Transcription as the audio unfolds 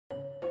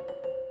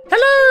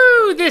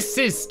This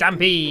is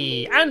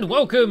Stampy, and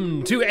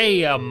welcome to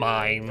a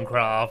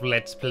Minecraft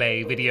Let's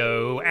Play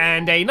video,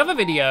 and another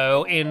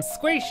video in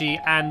Squishy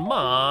and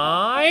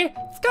my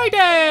Skyden!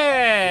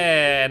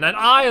 And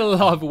I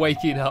love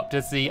waking up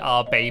to see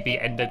our baby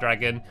Ender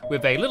Dragon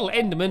with a little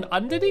Enderman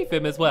underneath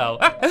him as well.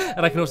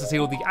 And I can also see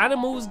all the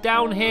animals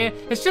down here.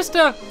 It's just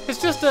a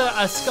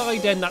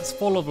Skyden that's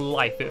full of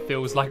life, it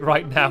feels like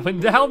right now.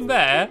 And down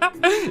there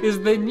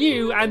is the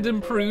new and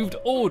improved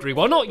Audrey.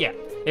 Well, not yet.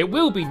 It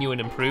will be new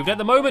and improved. At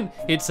the moment,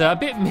 it's a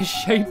bit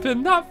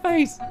misshapen. That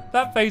face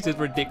is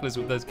ridiculous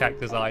with those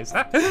cactus eyes.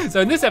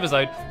 So in this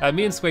episode,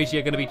 me and Squishy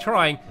are going to be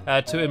trying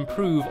to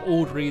improve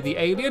Audrey the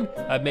alien.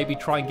 Maybe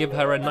try and give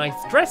her a nice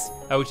dress,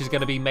 which is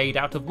going to be made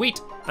out of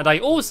wheat. And I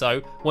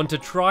also want to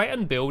try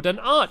and build an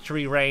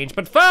archery range.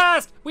 But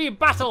first, we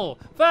battle.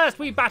 First,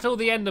 we battle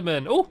the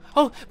Enderman.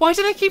 Oh, why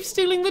do they keep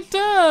stealing the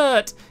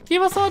dirt?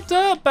 Give us our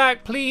dirt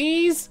back,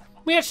 please.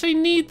 We actually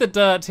need the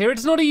dirt here.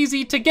 It's not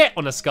easy to get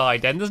on a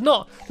Skyden. There's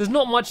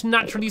not much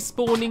naturally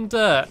spawning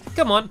dirt.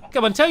 Come on,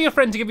 tell your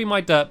friend to give me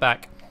my dirt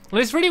back. And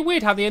it's really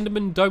weird how the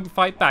Endermen don't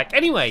fight back.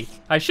 Anyway,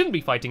 I shouldn't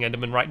be fighting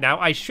Endermen right now.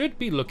 I should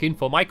be looking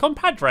for my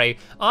compadre.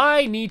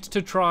 I need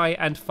to try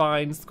and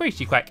find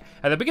Squishy Quack.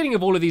 At the beginning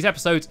of all of these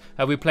episodes,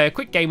 we play a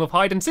quick game of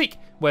hide and seek,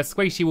 where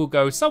Squishy will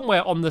go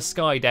somewhere on the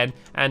Skyden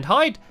and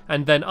hide,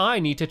 and then I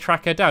need to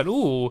track her down.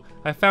 Ooh,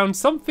 I found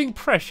something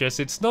precious.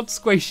 It's not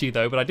Squishy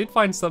though, but I did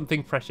find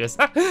something precious.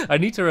 I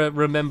need to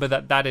remember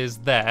that is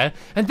there.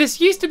 And this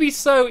used to be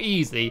so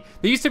easy.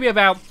 There used to be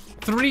about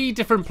 3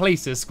 different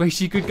places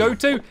Squishy could go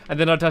to, and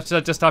then I'd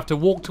just have to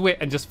walk to it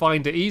and just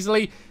find it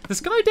easily. The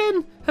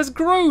Skyden has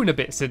grown a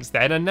bit since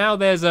then, and now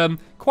there's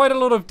quite a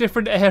lot of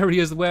different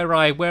areas where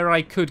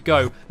I could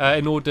go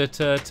in order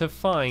to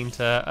find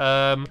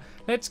her.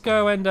 Let's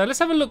go and let's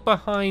have a look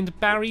behind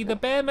Barry the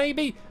bear,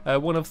 maybe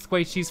one of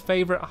Squishy's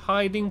favourite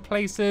hiding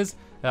places.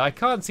 I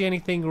can't see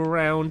anything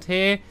around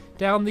here.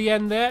 Down the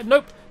end there,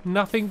 nope.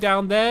 Nothing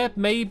down there.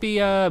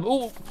 Maybe,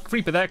 oh,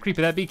 creeper there,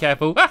 be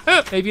careful.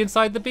 Maybe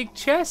inside the big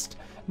chest?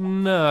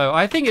 No,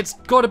 I think it's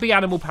got to be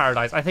Animal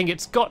Paradise. I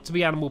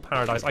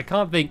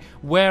can't think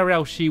where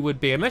else she would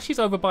be, unless she's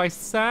over by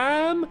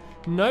Sam.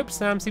 Nope,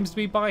 Sam seems to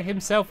be by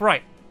himself.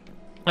 Right,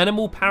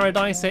 Animal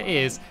Paradise it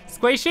is.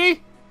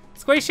 Squishy?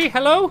 Squishy,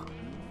 hello?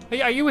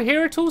 Are you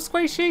here at all,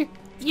 Squishy?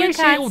 You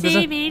can't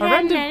see me, you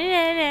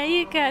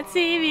can't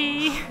see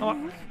me.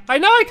 Oh, I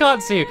know I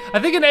can't see you. I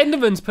think an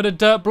Enderman's put a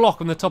dirt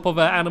block on the top of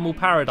Animal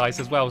Paradise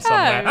as well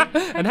somewhere.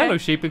 Oh. And hello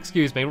sheep,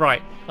 excuse me.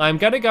 Right, I'm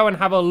gonna go and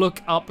have a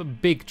look up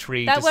Big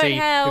Tree to see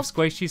if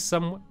Squishy's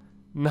somewhere.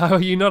 No,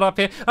 you're not up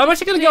here. I'm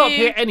actually gonna go up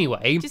here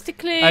anyway. Just a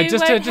clue.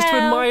 Just to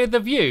admire the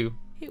view.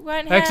 It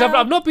won't help. Because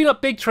I've not been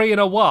up Big Tree in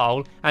a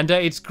while, and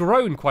it's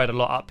grown quite a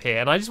lot up here,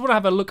 and I just want to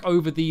have a look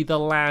over the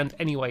land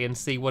anyway and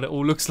see what it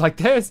all looks like.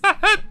 There's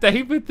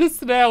David the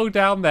snail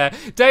down there.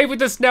 David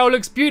the snail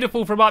looks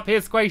beautiful from up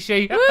here,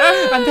 Squishy.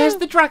 And there's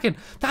the dragon.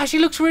 That actually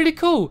looks really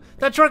cool.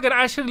 That dragon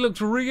actually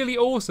looks really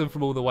awesome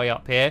from all the way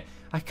up here.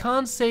 I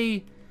can't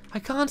see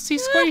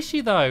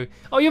Squishy though.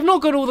 Oh, you've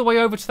not gone all the way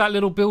over to that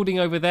little building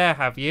over there,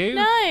 have you?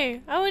 No, I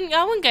wouldn't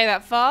go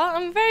that far.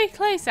 I'm very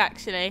close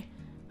actually.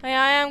 I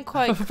am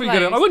quite close.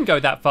 I wouldn't go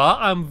that far.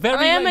 I'm very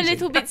I am lazy. a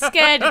little bit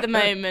scared at the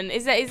moment.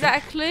 Is that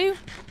a clue?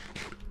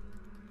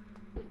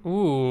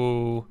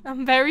 Ooh.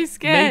 I'm very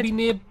scared.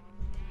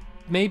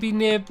 Maybe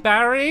near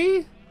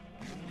Barry?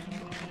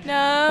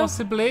 No.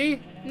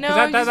 Possibly? No,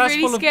 I'm just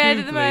really scared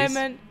at the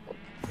moment.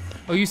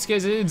 Are you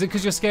scared? Is it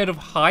because you're scared of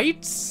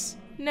heights?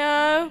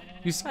 No.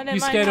 You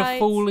scared of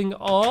falling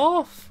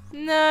off?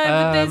 No,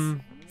 but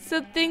there's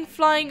something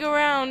flying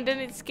around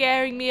and it's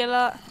scaring me a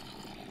lot.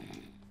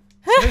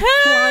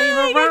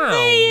 Flying around.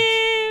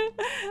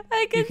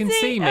 I can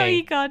see me. Oh,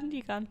 you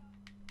gone.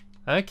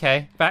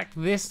 Okay, back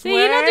this so way.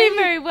 So you're not doing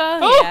very well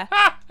here.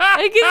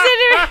 I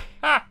consider.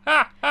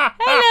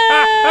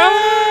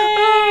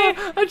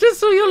 Hello. I just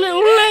saw your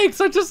little legs.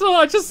 I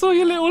just saw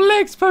your little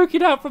legs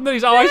poking out from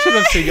these. Oh, I should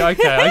have seen you.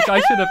 Okay, I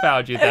should have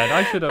found you then.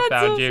 I should have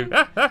found you.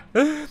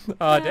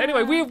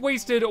 Anyway, we have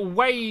wasted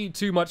way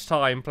too much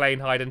time playing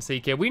hide and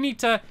seek here. We need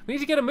to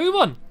get a move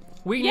on.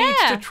 We need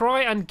to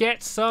try and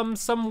get some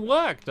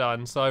work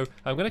done. So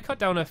I'm going to cut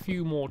down a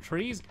few more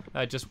trees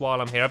just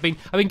while I'm here. I've been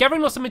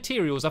gathering lots of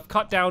materials. I've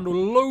cut down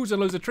loads and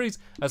loads of trees.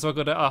 So I've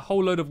got a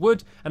whole load of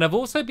wood. And I've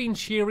also been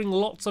shearing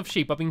lots of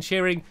sheep. I've been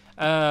shearing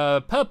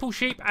purple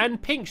sheep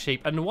and pink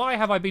sheep. And why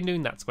have I been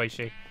doing that,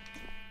 Squishy?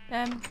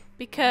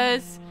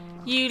 Because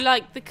you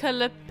like the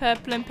colour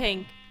purple and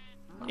pink.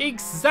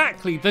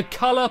 Exactly, the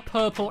colour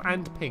purple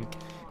and pink.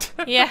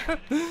 Yeah.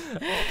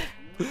 I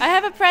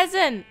have a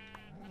present.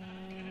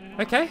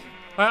 Okay,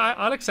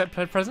 I'll accept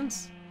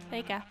presents. There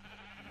you go.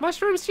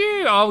 Mushroom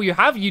stew. Oh,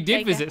 you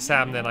did visit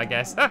Sam then, I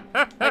guess. I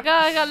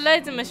got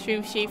loads of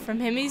mushroom stew from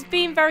him. He's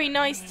been very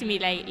nice to me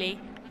lately.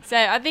 So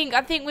I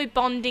think we're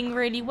bonding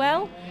really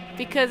well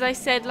because I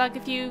said like a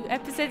few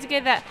episodes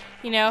ago that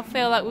I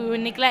feel like we were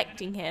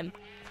neglecting him.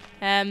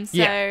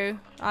 So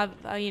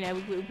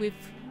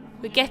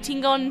we're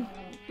getting on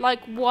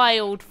like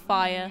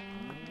wildfire.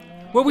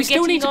 Well, we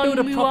still need to build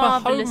a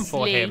proper home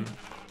for him.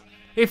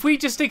 if we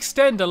just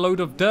extend a load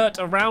of dirt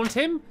around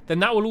him, then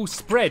that will all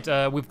spread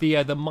with the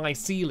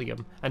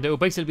mycelium, and it will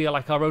basically be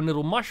like our own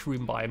little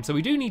mushroom biome. So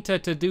we do need to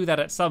do that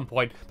at some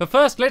point. But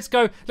first, let's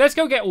go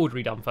get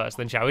Audrey done first,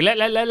 then, shall we?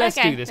 Let's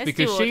do this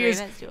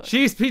because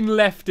she's been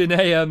left in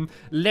a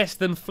less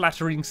than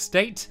flattering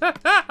state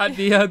at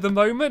the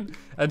moment,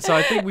 and so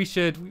I think we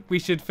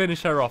should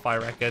finish her off, I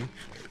reckon.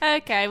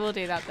 Okay, we'll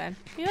do that then.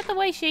 You got the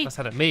way she. That's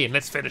at me, and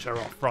let's finish her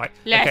off, right?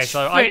 Let's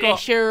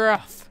finish her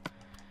off.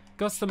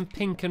 Got some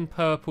pink and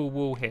purple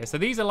wool here. So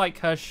these are like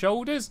her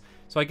shoulders.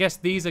 So I guess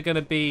these are going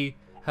to be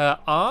her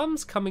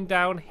arms coming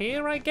down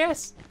here, I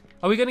guess.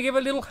 Are we going to give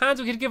her little hands?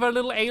 We could give her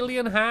little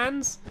alien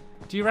hands.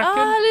 Do you reckon?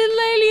 Oh, little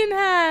alien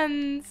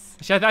hands.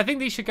 Actually, I think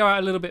these should go out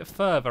a little bit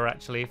further,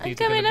 actually, if these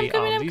are going to be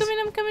arms.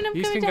 I'm coming.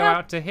 These can go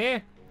out to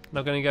here. And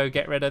I'm going to go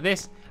get rid of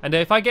this. And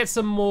if I get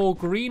some more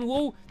green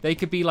wool, they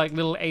could be like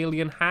little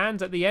alien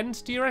hands at the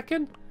end, do you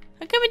reckon?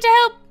 I'm coming to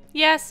help.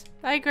 Yes,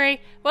 I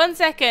agree. 1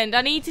 second.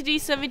 I need to do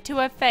something to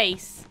her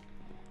face.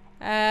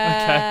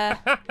 Okay.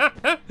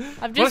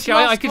 I've just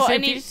lost what I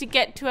needed to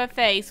get to her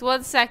face.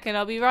 1 second.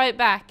 I'll be right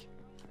back.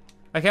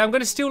 Okay, I'm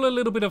going to steal a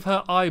little bit of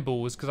her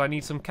eyeballs because I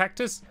need some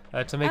cactus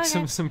to make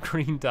some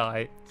green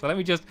dye. So let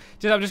me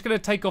I'm just going to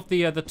take off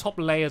the top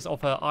layers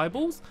of her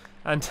eyeballs,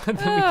 and then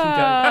we can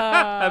go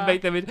and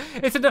make them.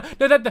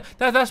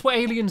 That's what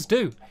aliens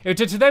do.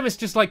 To them, it's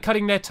just like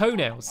cutting their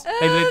toenails.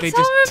 It's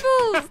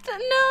horrible.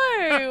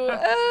 No.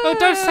 Oh,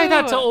 don't say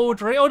that to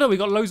Audrey. Oh no, we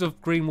got loads of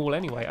green wool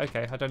anyway.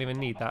 Okay, I don't even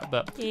need that.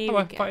 But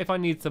if I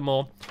need some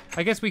more,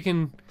 I guess we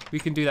can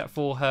do that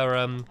for her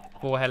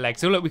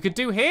legs. So look, we could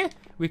do here.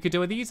 We could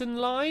do these in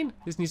line.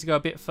 This needs to go a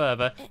bit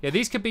further. Yeah,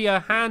 these could be her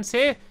hands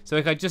here. So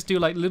if I just do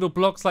like little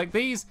blocks like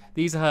these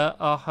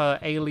are her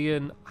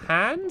alien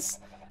hands.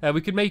 We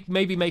could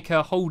maybe make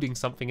her holding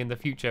something in the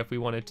future if we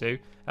wanted to.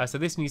 So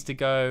this needs to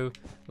go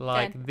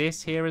like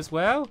this here as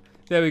well.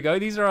 There we go.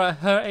 These are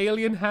her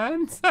alien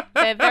hands.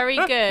 They're very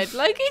good.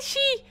 Like, is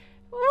she?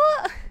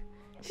 What?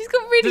 She's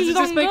got really long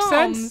arms. Does this make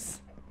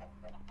sense?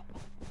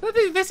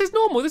 This is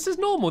normal. This is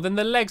normal. Then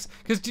the legs,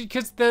 because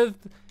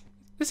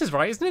this is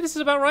right, isn't it? This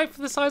is about right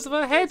for the size of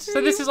her head.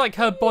 So this is like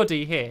her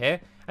body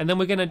here, and then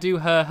we're gonna do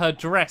her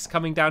dress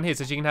coming down here,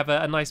 so she can have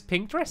a nice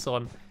pink dress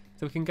on.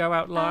 So we can go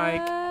out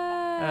like.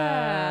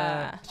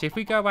 So if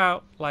we go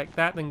out like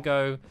that, then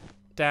go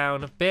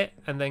down a bit,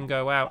 and then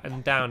go out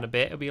and down a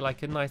bit, it'll be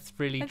like a nice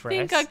frilly dress. I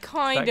think I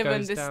kind of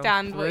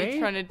understand what you're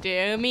trying to do.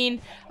 I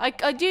mean,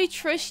 I do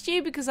trust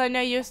you because I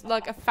know you're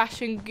like a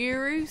fashion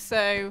guru,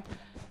 so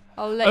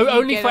I'll let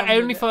you get on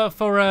only for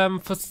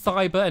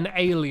cyber and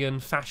alien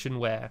fashion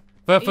wear.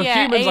 For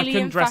humans, I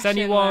couldn't dress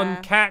anyone.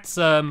 Wear. Cats,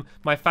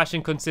 my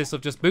fashion consists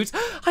of just boots.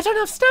 I don't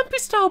have Stampy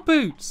style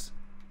boots.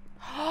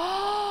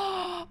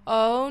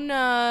 Oh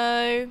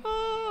no.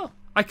 Oh,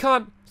 I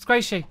can't.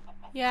 Squishy.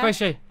 Yeah.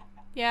 Squishy.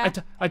 Yeah.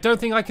 I don't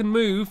think I can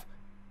move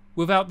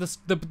without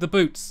the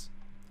boots.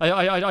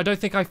 I don't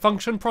think I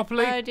function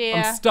properly. Oh dear.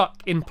 I'm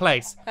stuck in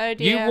place. Oh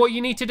dear. What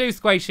you need to do,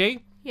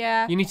 Squishy?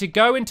 Yeah. You need to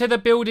go into the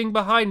building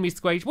behind me,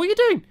 Squishy. What are you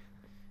doing?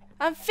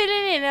 I'm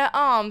filling in her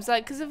arms,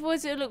 like, because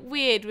otherwise it'll look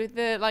weird with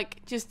the,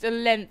 like, just a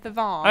length of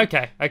arm.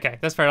 Okay,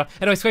 that's fair enough.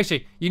 Anyway,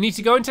 Squishy, you need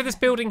to go into this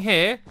building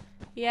here.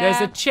 Yeah. There's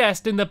a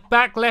chest in the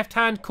back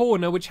left-hand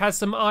corner which has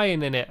some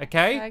iron in it,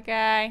 okay?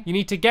 Okay. You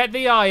need to get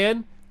the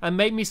iron and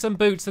make me some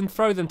boots and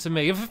throw them to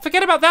me.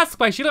 Forget about that,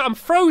 Squishy. Look, I'm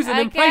frozen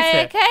in place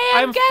here. Okay,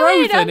 I'm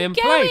frozen in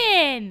place.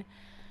 Place.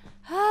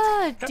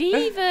 Ah,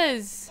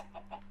 divas.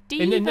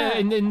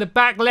 In the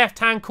back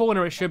left-hand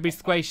corner it should be,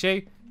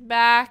 Squishy.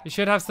 Back. It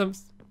should have some...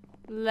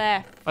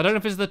 Left. I don't know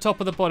if it's the top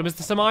or the bottom. Is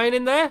there some iron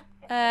in there?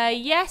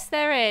 Yes,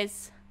 there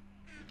is.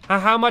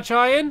 How much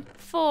iron?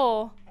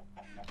 4.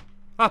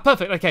 Ah,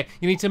 perfect. Okay,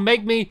 you need to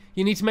make me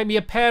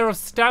a pair of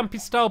Stampy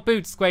style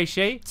boots,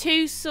 Squishy.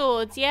 2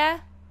 swords,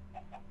 yeah?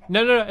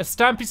 No, a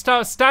Stampy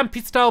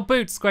style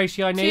boots,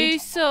 Squishy. I need 2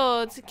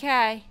 swords.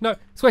 Okay. No,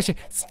 Squishy.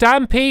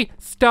 Stampy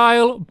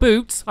style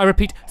boots. I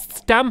repeat,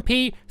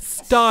 Stampy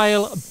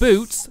style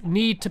boots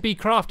need to be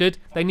crafted.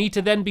 They need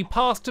to then be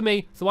passed to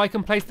me so I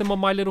can place them on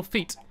my little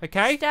feet.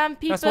 Okay?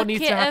 Stampy That's what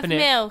needs to happen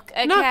bucket of milk.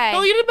 Okay.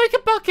 No, you didn't make a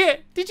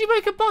bucket. Did you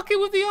make a bucket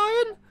with the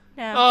iron?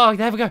 No. Oh,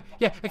 there we go.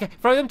 Yeah, okay.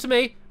 Throw them to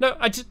me. No,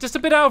 just a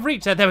bit out of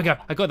reach. There we go.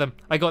 I got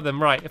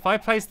them. Right. If I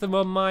place them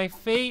on my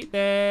feet,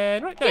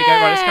 then right there we go.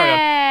 Right, let's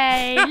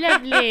carry on.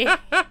 Lovely.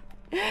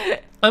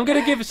 I'm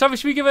gonna give.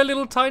 Should we give her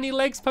little tiny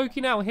legs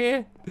poking out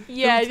here?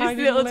 Yeah, just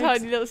little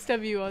tiny little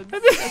stubby ones.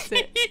 That's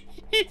it.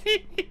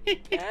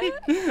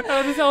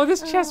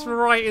 This chest's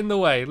right in the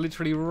way.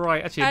 Literally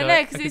right. Actually, I no.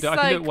 know, because it's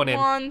like one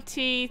 1,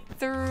 2,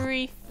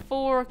 3,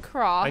 4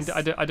 across.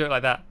 I do it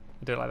like that.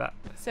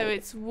 So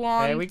it's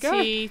 1, there we go. 2,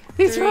 3.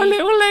 These are her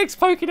little legs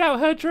poking out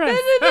her dress.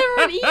 They're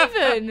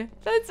uneven.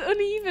 That's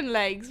uneven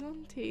legs.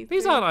 1, 2, 3.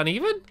 These aren't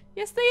uneven.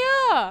 Yes, they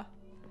are.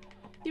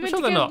 You meant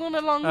to get one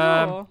along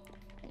more.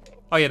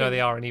 Oh yeah, no,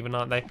 they are uneven,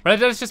 aren't they? Right,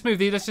 let's just move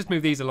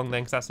these along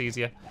then, because that's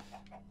easier.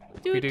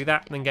 We do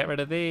that and then get rid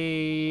of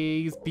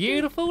these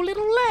beautiful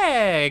little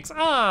legs.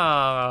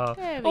 Ah,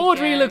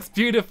 Audrey looks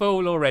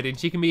beautiful already, and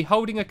she can be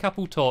holding a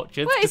couple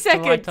torches. Wait a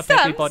second,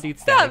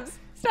 Stumps.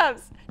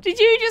 Did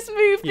you just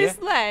move this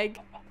leg?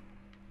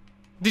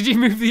 Did you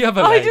move the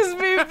other leg? I just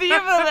moved the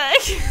other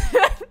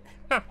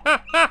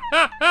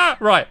leg.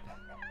 Right.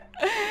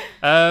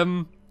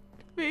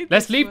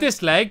 Let's leave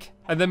this leg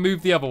and then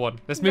move the other one.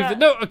 Let's move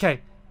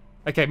okay.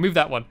 Okay, move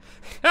that one.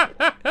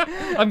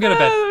 I'm going to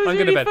bed. I'm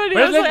going to bed. Funny.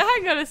 I was like,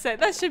 hang on a sec.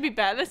 That should be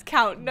better. Let's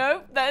count.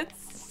 Nope,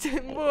 that's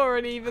more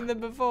uneven than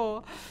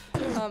before.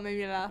 Oh, made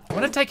me laugh. I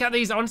want to take out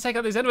these.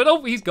 Anyway,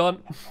 oh, he's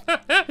gone.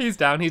 He's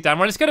down. Right,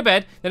 let's go to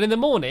bed. Then in the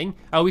morning,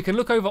 we can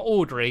look over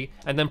Audrey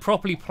and then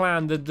properly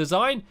plan the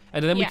design,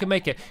 and then we can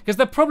make it. Because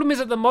the problem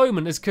is at the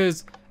moment is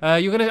because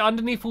you're going to,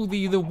 underneath all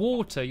the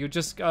water, you're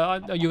just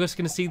going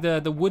to see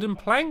the wooden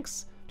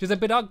planks, which is a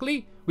bit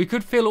ugly. We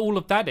could fill all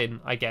of that in,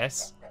 I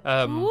guess.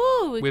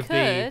 Ooh, we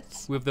could.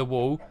 With the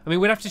wool. I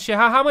mean, we'd have to share.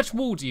 How much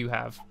wool do you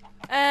have?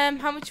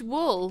 How much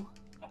wool?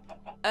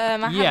 I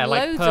have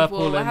loads of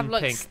wool. I have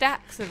like pink.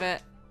 stacks of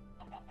it.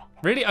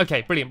 Really?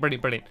 Okay,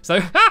 brilliant. So,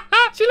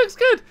 she looks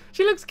good.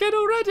 She looks good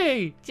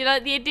already. Do you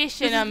like the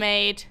addition I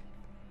made?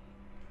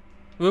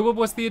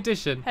 What's the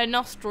addition? Her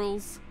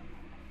nostrils.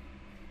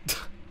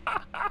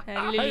 I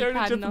only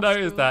just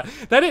noticed that.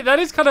 That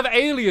is kind of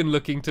alien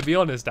looking, to be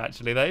honest.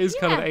 Actually, that is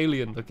kind of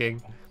alien looking.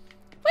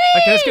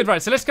 Whee! Okay, that's good.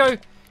 Right, so let's go.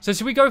 So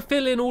should we go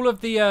fill in all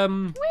of the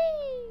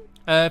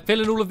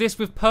fill in all of this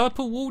with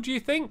purple wool? Do you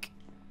think?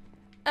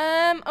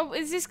 Oh,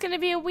 is this going to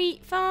be a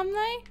wheat farm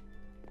though?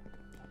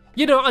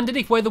 You know,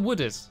 underneath where the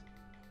wood is.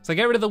 So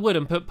get rid of the wood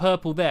and put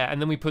purple there,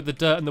 and then we put the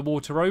dirt and the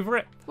water over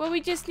it. Well,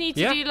 we just need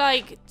to do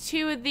like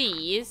 2 of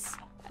these,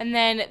 and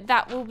then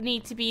that will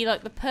need to be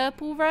like the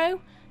purple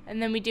row,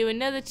 and then we do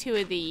another 2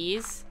 of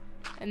these,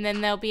 and then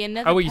there'll be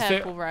another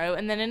purple row,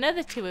 and then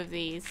another 2 of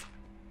these.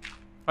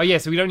 Oh yeah,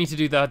 so we don't need to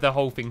do the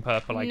whole thing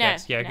purple, I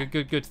guess. Yeah, no.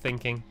 Good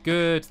thinking.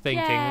 Good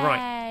thinking. Yay.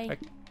 Right.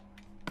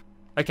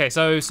 Okay,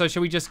 so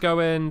shall we just go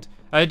and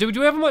do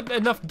we have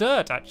enough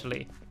dirt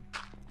actually?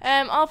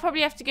 I'll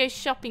probably have to go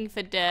shopping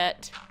for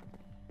dirt.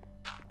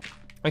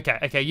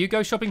 Okay, you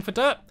go shopping for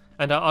dirt,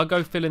 and I'll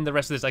go fill in the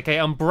rest of this. Okay,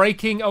 I'm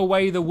breaking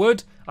away the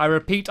wood. I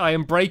repeat, I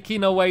am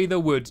breaking away the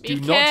wood. Be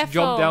Do careful. not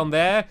jump down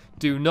there.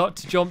 Do not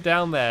jump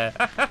down there.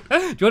 Do you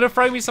want to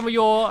throw me some of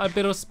your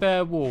bit of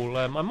spare wool?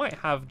 I might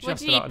have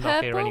just about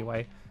enough here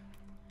anyway.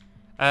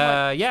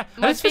 Yeah.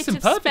 This fits in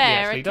perfectly,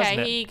 actually, doesn't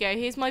it? Here you go.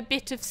 Here's my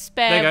bit of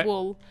spare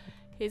wool.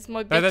 Here's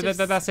my bit of...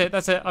 That's it.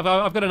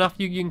 I've got enough.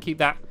 You can keep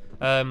that.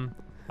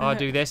 I'll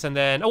do this, and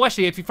then... Oh,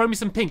 actually, if you throw me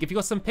some pink. If you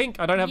got some pink,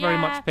 I don't have very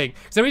much pink.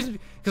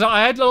 Because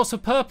I had lots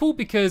of purple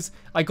because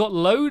I got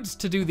loads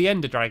to do the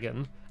Ender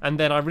Dragon, and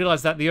then I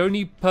realised that the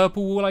only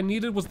purple wool I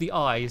needed was the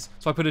eyes.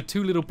 So I put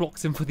 2 little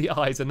blocks in for the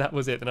eyes, and that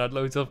was it. And I had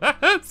loads of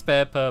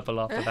spare purple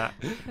after that.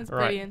 That's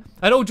brilliant.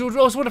 And do you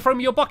also want to throw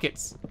me your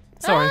buckets?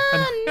 Sorry.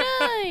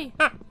 Oh,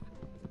 no!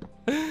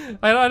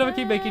 I don't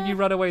keep making you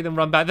run away then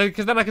run back,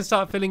 because then I can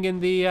start filling in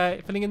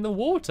the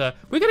water.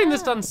 We're getting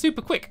this done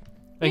super quick.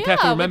 And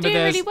careful, remember we're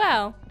doing really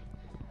well.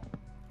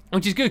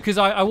 Which is good, because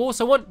I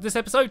also want this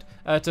episode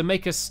to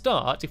make us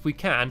start, if we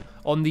can,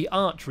 on the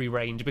archery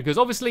range, because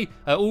obviously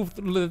all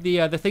of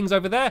the things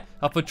over there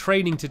are for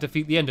training to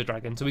defeat the Ender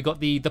Dragon. So we got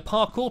the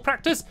parkour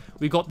practice,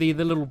 we got the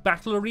little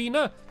battle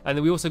arena, and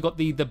then we also got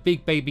the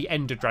big baby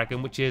Ender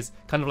Dragon, which is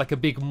kind of like a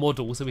big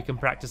model, so we can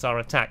practice our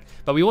attack.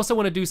 But we also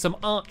want to do some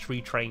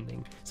archery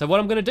training. So what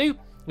I'm going to do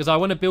is I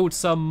want to build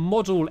some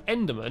model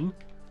Endermen,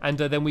 and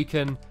then we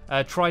can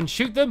try and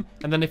shoot them,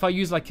 and then if I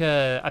use like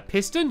a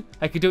piston,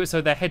 I could do it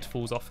so their head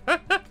falls off.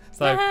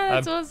 So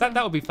that's awesome.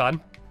 that would be fun.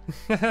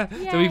 So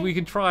we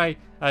can try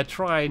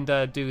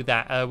and do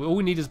that. All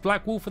we need is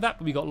black wool for that,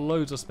 but we got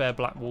loads of spare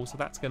black wool, so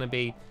that's going to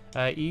be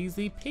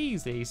easy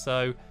peasy.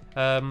 So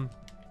all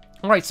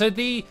right, so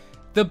the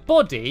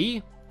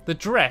body, the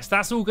dress,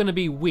 that's all going to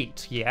be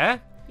wheat, yeah?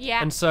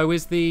 Yeah. And so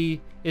is the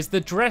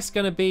dress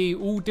going to be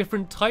all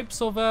different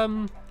types of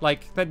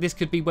like that? This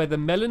could be where the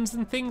melons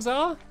and things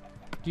are.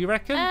 Do you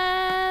reckon?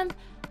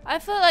 I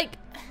feel like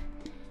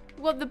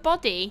the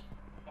body.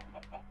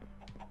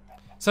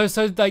 So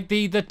like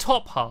the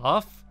top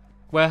half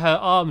where her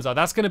arms are,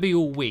 that's going to be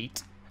all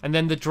wheat, and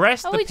then the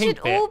dress, the pink bit. Oh, it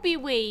should all be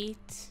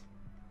wheat.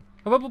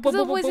 Because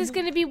otherwise there's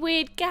going to be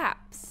weird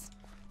gaps.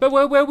 But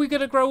where are we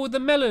going to grow all the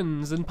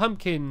melons and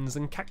pumpkins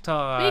and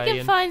cacti? We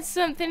can find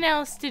something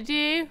else to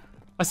do.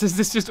 So is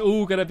this just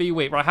all going to be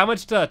wheat? Right, how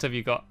much dirt have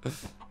you got?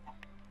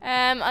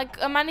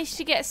 I managed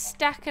to get a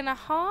stack and a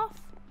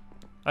half.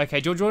 Okay,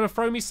 do you want to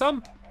throw me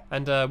some?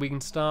 And we can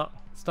start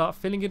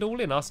filling it all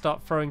in. I'll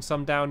start throwing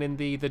some down in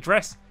the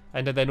dress.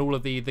 And then all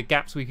of the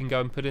gaps we can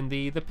go and put in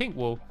the pink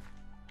wool.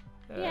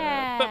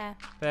 Yeah.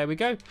 There we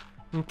go.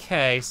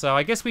 Okay, so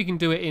I guess we can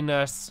do it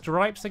in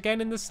stripes again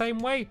in the same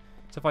way.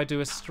 So if I do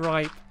a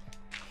stripe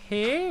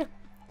here,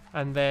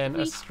 and then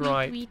a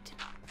stripe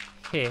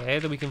here,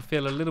 then we can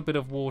fill a little bit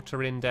of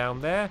water in down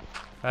there.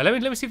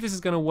 Let me see if this is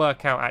going to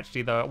work out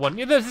actually though.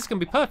 Yeah, this is going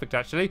to be perfect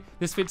actually.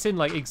 This fits in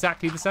like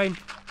exactly the same.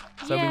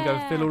 So we can go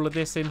fill all of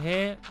this in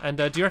here. And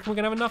do you reckon we're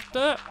going to have enough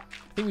dirt?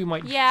 I think we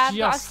might Yeah,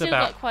 but I've just still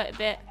about. got quite a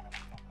bit.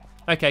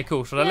 Okay,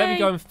 cool. So let me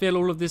go and fill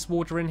all of this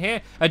water in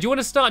here. Do you want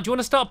to start? Do you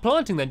want to start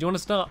planting then? Do you want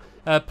to start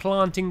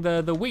planting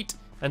the wheat?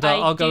 And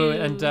I'll go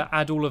and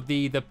add all of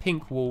the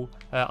pink wool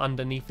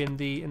underneath in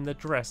the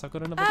dress. I've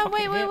got another. Oh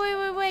bucket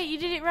here. wait! You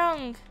did it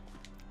wrong.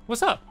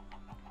 What's up?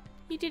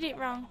 You did it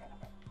wrong.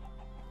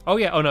 Oh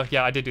yeah. Oh no.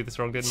 Yeah, I did do this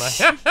wrong, didn't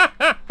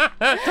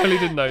I? Totally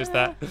didn't notice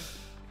that.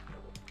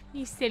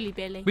 You silly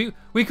Billy.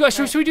 We got.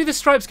 Should we do the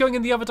stripes going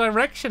in the other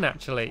direction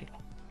actually?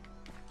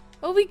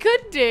 Well, we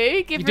could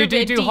give her a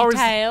bit of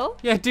detail.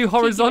 Yeah, do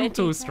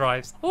horizontal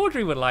stripes.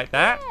 Audrey would like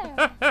that.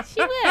 Yeah,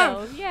 she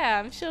will. Yeah,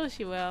 I'm sure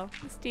she will.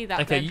 Let's do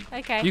that then.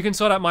 Okay. You can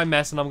sort out my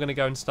mess and I'm going to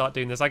go and start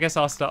doing this. I guess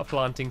I'll start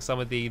planting some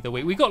of the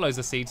wheat. We got loads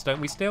of seeds,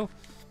 don't we still?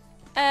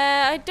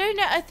 I don't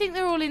know. I think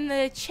they're all in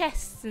the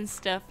chests and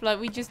stuff. Like,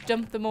 we just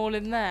dumped them all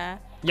in there.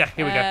 Yeah,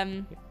 here we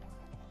go.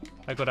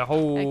 I got a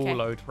whole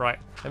load. Right,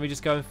 let me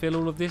just go and fill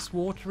all of this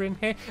water in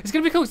here. It's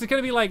going to be cool because it's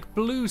going to be like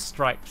blue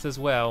stripes as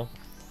well.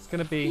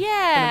 Gonna be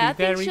I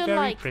very, think she'll very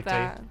like pretty.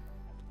 that.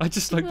 I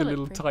just like the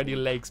little pretty. tiny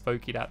legs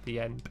poking at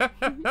the end.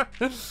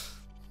 The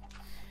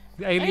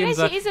aliens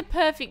it is a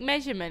perfect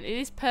measurement. It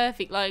is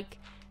perfect. Like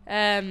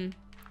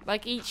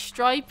each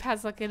stripe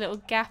has like a little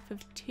gap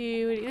of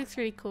 2. It looks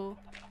really cool.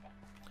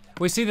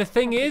 Well, see, the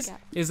thing is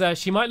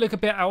she might look a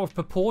bit out of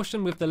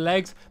proportion with the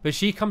legs, but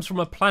she comes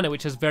from a planet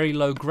which has very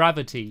low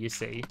gravity, you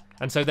see,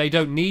 and so they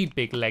don't need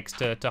big legs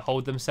to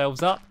hold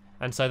themselves up.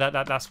 And so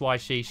that's why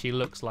she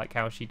looks like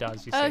how she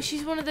does, you see. Oh,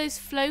 she's one of those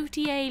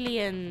floaty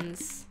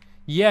aliens.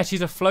 Yeah,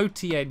 she's a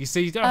floaty alien. You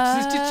see, did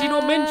she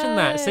not mention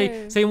that?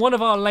 See, in one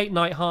of our late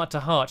night heart to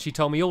heart, she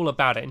told me all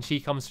about it, and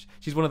she's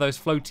one of those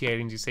floaty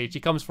aliens, you see. She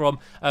comes from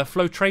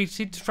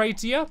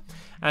Flotratia,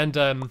 and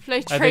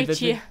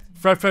Flotratia.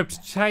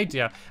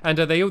 Flotratia, and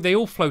they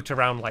all float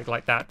around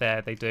like that.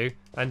 There they do,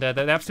 and they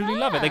absolutely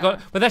love it. They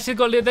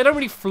don't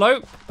really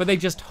float, but they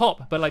just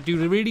hop, but like do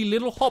really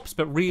little hops,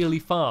 but really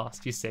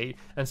fast. You see,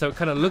 and so it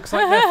kind of looks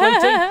like they're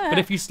floating, but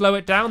if you slow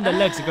it down, their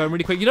legs are going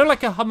really quick. You know,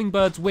 like a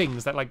hummingbird's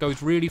wings that like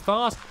goes really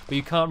fast, but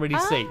you can't really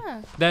see.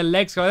 Their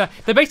legs go like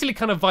that. They basically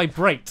kind of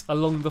vibrate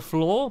along the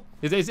floor.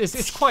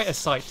 It's quite a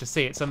sight to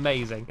see. It's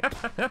amazing.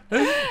 But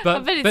I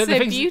bet it's so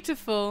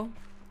beautiful.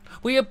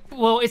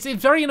 Well, it's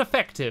very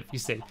ineffective, you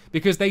see,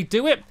 because they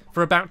do it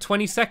for about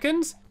 20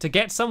 seconds to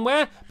get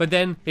somewhere, but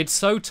then it's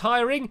so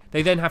tiring,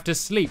 they then have to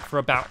sleep for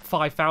about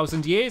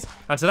 5,000 years.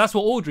 And so that's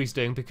what Audrey's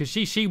doing, because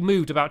she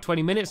moved about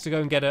 20 minutes to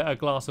go and get a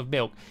glass of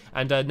milk,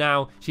 and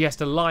now she has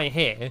to lie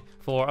here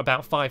for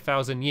about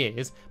 5,000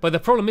 years. But the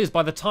problem is,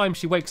 by the time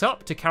she wakes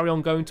up to carry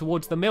on going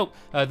towards the milk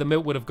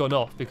would have gone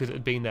off because it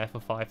had been there for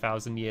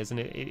 5,000 years,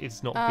 and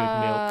it's not good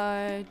milk.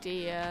 Oh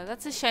dear,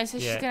 that's a shame. So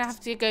she's gonna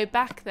have to go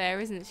back there,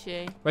 isn't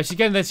she? Well, she's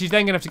then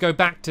gonna have to go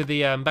back to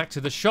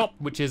the shop,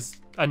 which is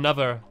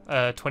another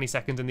 20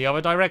 seconds in the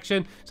other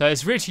direction. So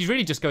she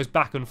really just goes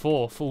back and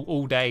forth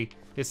all day.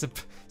 It's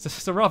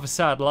a rather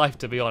sad life,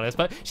 to be honest,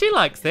 but she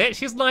likes it.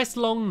 She has nice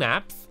long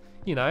naps,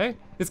 you know.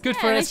 It's good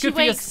for your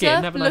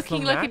skin. Have a nice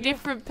looking long like nap. a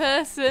different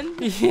person.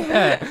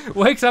 Yeah,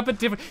 wakes up at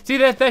different. See,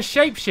 they're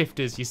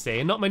shapeshifters, you see,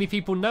 and not many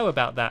people know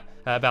about that.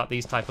 About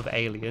these type of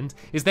aliens,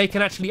 is they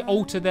can actually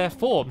alter their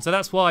form. So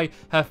that's why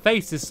her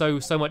face is so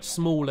much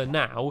smaller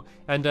now,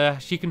 and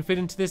she can fit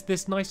into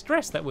this nice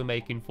dress that we're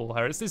making for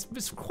her.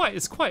 It's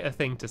quite a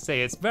thing to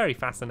see. It's very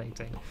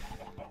fascinating.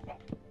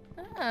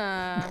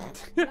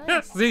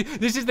 Nice. See,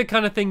 this is the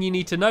kind of thing you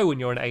need to know when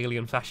you're an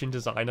alien fashion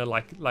designer,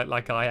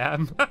 like I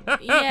am.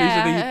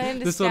 Yeah,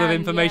 These are the sort of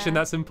information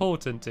that's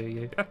important to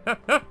you.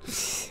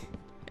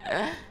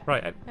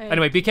 Right.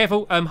 Anyway, be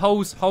careful.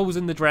 Holes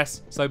in the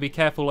dress. So be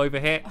careful over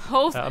here.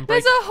 Holes.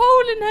 There's a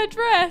hole in her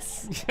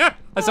dress. Yeah.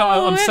 So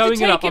I'm sewing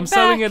it up. I'm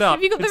sewing it up.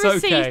 Have you got the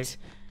receipt? Okay. Have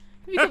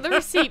you got the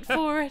receipt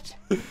for it?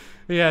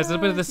 Yeah,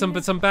 there's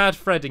some bad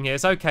threading here.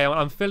 It's okay.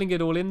 I'm filling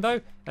it all in though,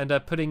 and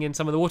putting in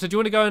some of the water. Do you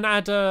want to go and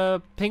add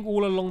pink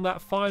wool along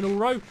that final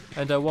row?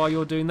 And while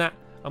you're doing that,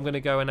 I'm going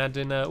to go and add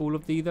in all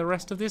of the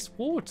rest of this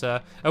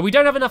water. We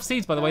don't have enough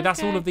seeds, by the way.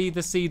 That's all of the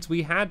seeds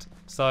we had.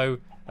 So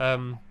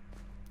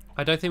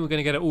I don't think we're going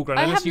to get it all grown.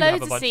 I unless have you loads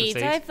have a of bunch seeds.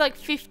 of seeds. I have like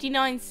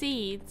 59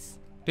 seeds.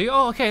 Do you?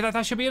 Oh, okay.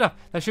 That should be enough.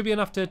 That should be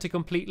enough to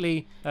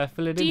completely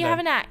fill it in. Do you then. have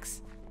an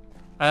axe?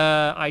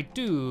 I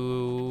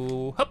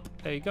do. Hup.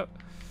 There you go.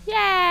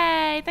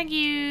 Yay! Thank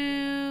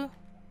you.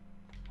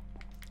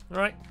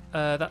 Right,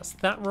 that's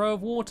that row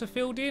of water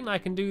filled in. I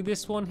can do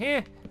this one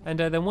here. And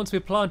then once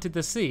we've planted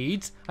the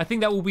seeds, I think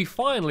that will be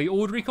finally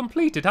Audrey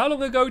completed. How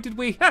long ago did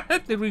we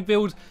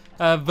build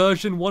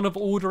version 1 of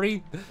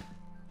Audrey?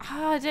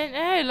 Oh, I don't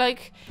know.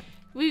 Like,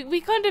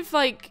 we kind of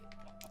like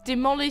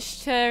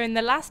demolished her in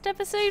the last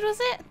episode, was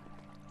it?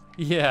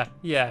 Yeah.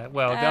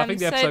 Well, I think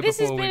the episode so this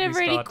before has been a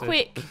really started.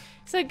 quick.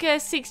 It's like a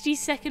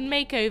 60-second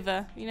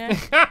makeover, you know?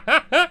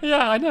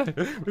 Yeah, I know.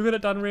 We've got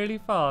it done really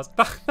fast.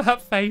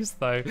 That face,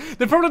 though.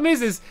 The problem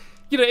is,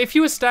 you know, if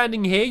you were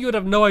standing here, you would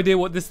have no idea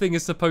what this thing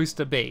is supposed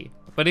to be.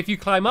 But if you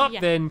climb up,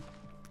 then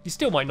you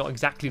still might not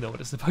exactly know what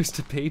it's supposed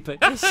to be, but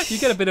you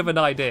get a bit of an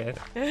idea.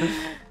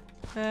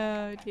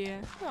 Oh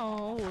dear.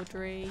 Oh,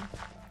 Audrey.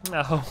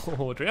 Oh,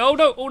 Audrey. Oh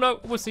no,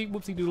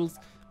 whoopsie doodles.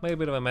 Made a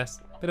bit of a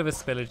mess, bit of a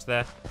spillage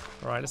there.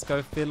 All right, let's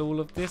go fill all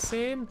of this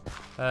in.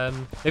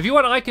 If you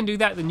want, I can do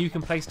that, then you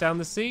can place down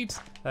the seeds,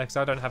 because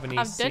I don't have any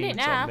seeds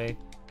on me.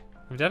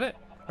 You've done it?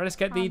 All right, let's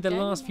get the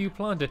last few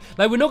planted.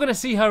 Like, we're not going to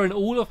see her in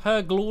all of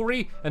her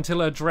glory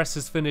until her dress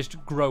has finished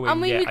growing. I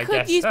mean, we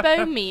could use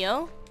bone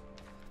meal.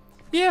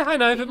 Yeah, I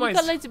know. We've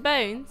got loads of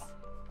bones.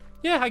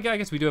 Yeah, I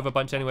guess we do have a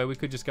bunch anyway. We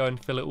could just go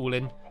and fill it all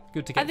in.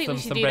 Good to get some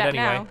bread anyway.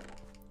 Now.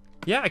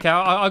 Yeah, okay,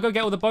 I'll go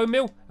get all the bone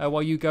meal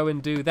while you go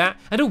and do that.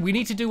 And we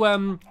need to do,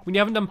 we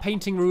haven't done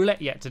painting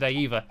roulette yet today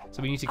either.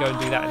 So we need to go and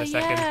do that in a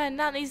second. Yeah,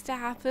 that needs to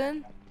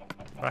happen.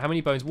 All right, how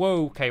many bones?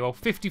 Whoa, okay, well,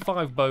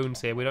 55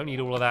 bones here. We don't need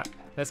all of that.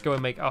 Let's go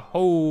and make a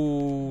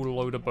whole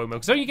load of bone meal.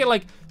 Because don't you get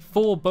like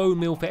 4 bone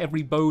meal for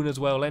every bone as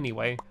well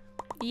anyway?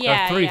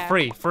 Yeah,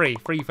 free for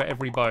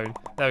every bone.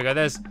 There we go,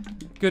 there's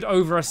good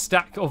over a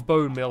stack of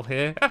bone meal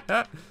here.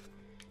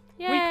 Yay!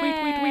 Do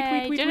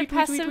you want to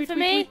pass some for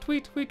me?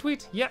 Tweet.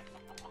 Yeah.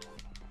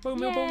 Bone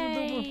meal.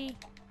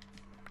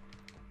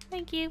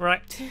 Thank you.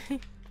 Right.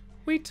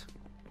 Wheat.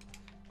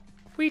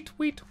 Sound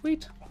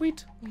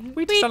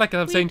like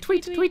I'm saying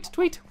tweet. And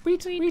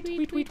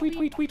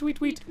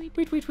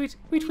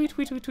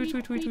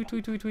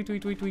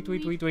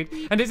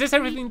is this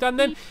everything done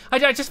then?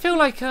 I just feel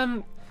like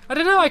I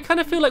don't know, I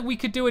kind of feel like we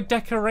could do a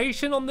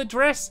decoration on the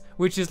dress,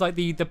 which is like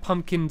the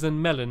pumpkins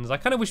and melons. I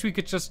kind of wish we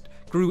could just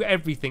grew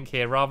everything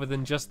here rather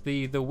than just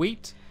the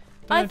wheat.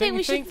 I think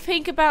we should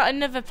think about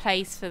another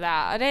place for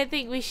that. I don't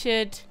think we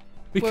should.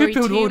 We could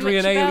build Audrey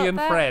an alien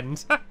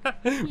friend.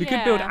 We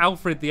could build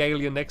Alfred the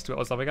alien next to it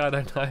or something. I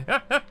don't know.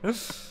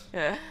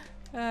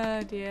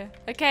 Oh dear.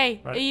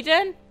 Okay, right. Are you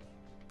done?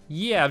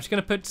 Yeah, I'm just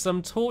gonna put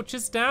some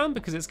torches down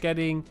because it's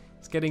getting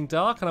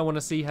dark and I want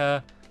to see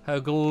her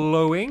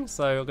glowing.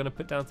 So I'm gonna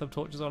put down some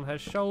torches on her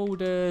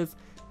shoulders.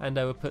 And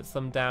we'll put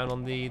some down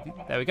on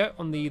there we go,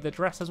 on the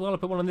dress as well. I'll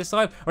put one on this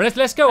side. All right,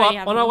 let's go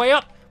up. On our way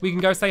up, we can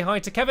go say hi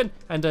to Kevin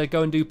and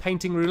go and do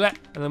painting roulette.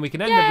 And then we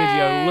can end the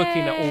video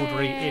looking at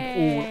Audrey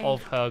in all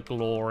of her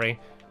glory.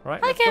 All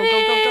right, let's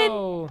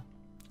go.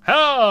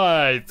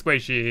 Hi,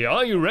 Squishy.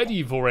 Are you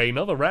ready for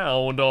another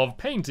round of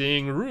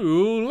painting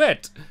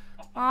roulette?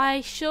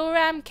 I sure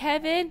am,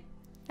 Kevin.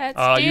 Let's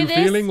do this. Are you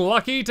feeling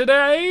lucky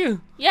today?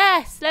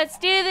 Yes, let's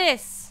do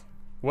this.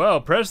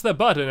 Well, press the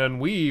button and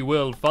we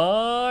will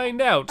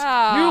find out.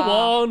 Aww. You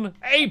won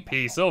a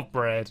piece of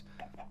bread.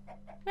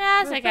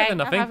 Yeah, that's okay. I'm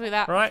happy with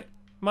that. Right,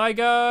 my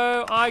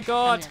go. I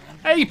got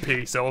a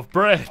piece of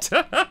bread.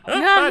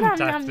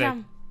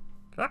 Fantastic.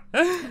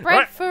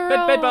 Bread for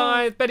all.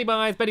 Betty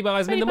buys.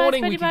 In the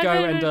morning we can go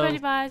and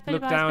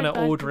look down at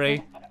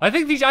Audrey. I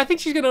think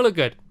she's gonna look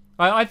good.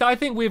 I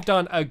think we've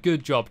done a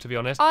good job, to be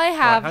honest. I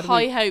have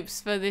high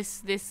hopes for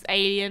this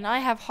alien. I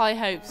have high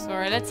hopes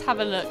for it. Let's have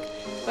a look.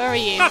 Where are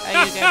you? Oh,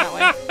 you're going that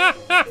way.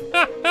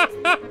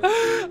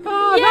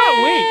 Oh,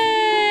 Yay!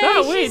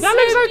 that wheat. That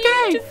looks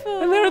okay.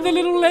 Beautiful. And there are the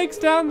little legs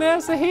down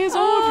there. So here's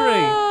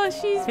Audrey. Oh,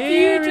 she's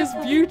Here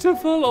beautiful. is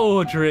beautiful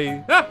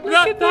Audrey.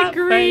 Look at the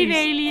green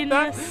face.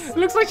 alienness.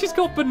 Looks like she's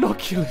got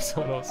binoculars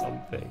on or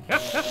something.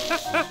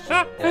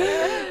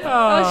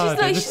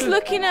 She's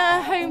looking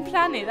at her home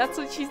planet. That's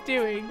what she's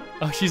doing.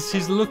 Oh,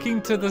 she's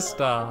looking to the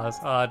stars.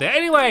 Dear.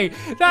 Anyway,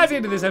 that's the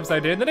end of this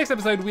episode, dear. In the next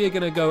episode, we are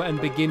going to go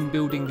and begin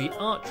building the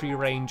archery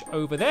range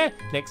over there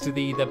next to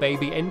the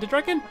baby Ender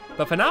Dragon.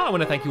 But for now, I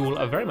want to thank you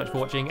all very much for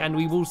watching, and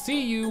we will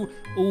see you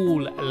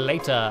all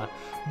later.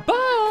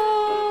 Bye!